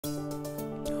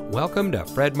Welcome to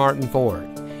Fred Martin Ford,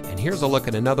 and here's a look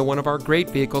at another one of our great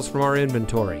vehicles from our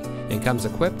inventory, and comes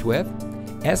equipped with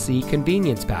SE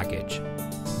Convenience Package,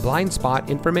 Blind Spot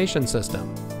Information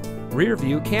System, Rear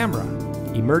View Camera,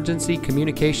 Emergency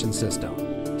Communication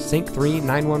System, Sync 3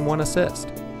 911 Assist,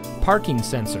 Parking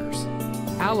Sensors,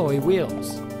 Alloy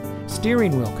Wheels,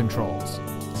 Steering Wheel Controls,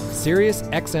 Sirius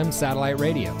XM Satellite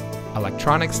Radio,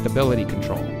 Electronic Stability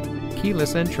Control,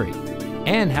 Keyless Entry,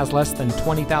 and has less than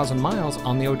 20,000 miles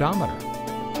on the odometer.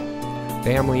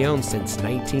 Family owned since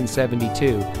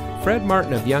 1972, Fred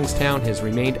Martin of Youngstown has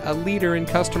remained a leader in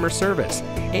customer service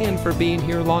and for being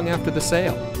here long after the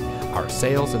sale. Our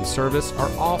sales and service are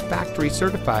all factory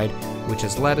certified, which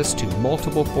has led us to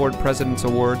multiple Ford President's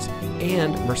Awards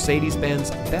and Mercedes-Benz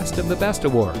Best of the Best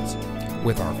Awards.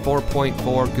 With our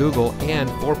 4.4 Google and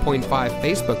 4.5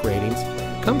 Facebook ratings,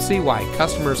 come see why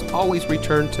customers always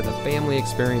return to the family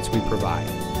experience we provide.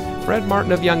 Fred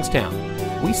Martin of Youngstown.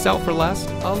 We sell for less,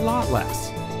 a lot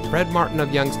less. Fred Martin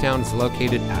of Youngstown is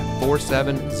located at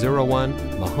 4701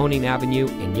 Mahoning Avenue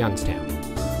in Youngstown.